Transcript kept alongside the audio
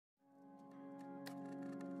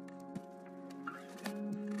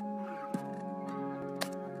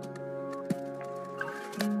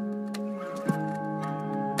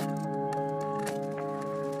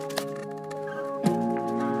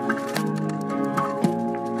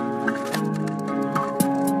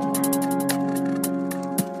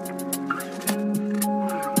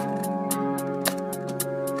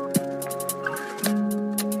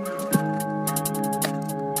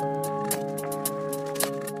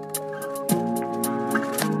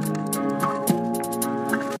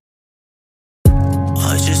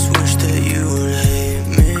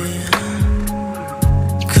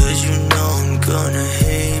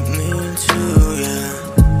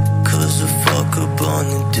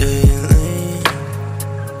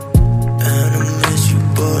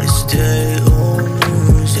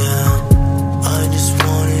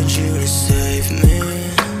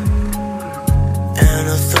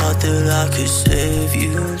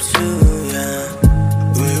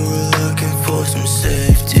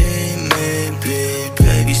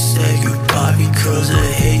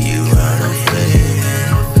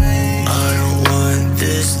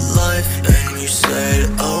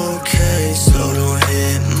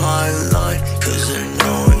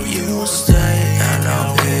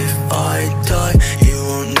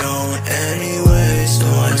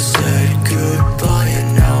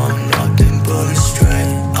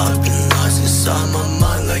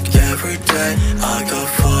every day. I got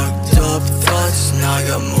fucked up thoughts and I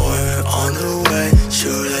got more on the way.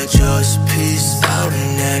 Should I just peace out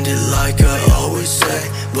and end it like I always say?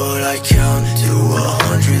 But I count to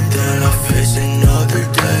 100, then I face another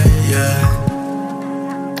day, yeah.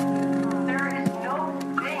 There is no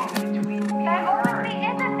thing between me and her. There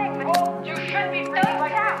is a thing, but you shouldn't be feeling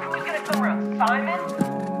like this. Who's gonna come around? Simon?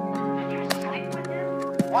 Did you sleep with him?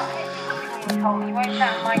 What can't you look at me and tell me? You ain't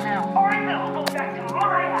that right now. Or is it all go back to my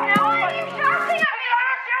house? Now are you shouting at me? I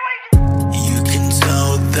don't see what you can tell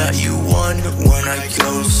that you won when I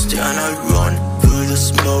ghost and I run. Feel the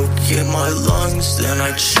smoke in my lungs, then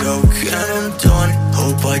I choke and I'm done.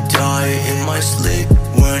 Hope I die in my sleep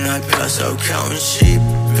when I pass out counting sheep.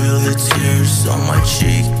 Feel the tears on my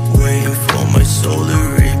cheek, waiting for my soul to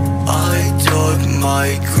reap. I dug my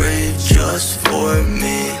grave just for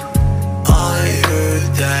me. I heard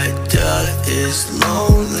that death is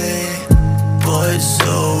lonely, but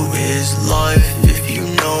so is life if you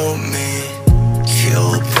know me.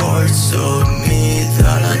 Kill parts of me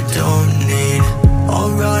that I don't need.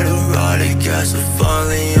 Alright, I guess I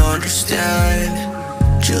finally understand.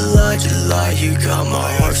 July, you got my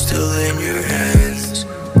heart still in your hands.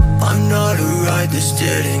 I'm not alright, this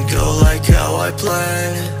didn't go like how I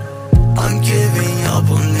planned. I'm giving up,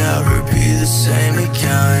 I'll never be the same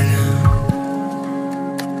again.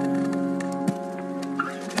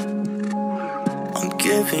 I'm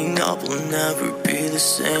giving up, I'll never be the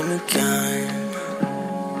same again.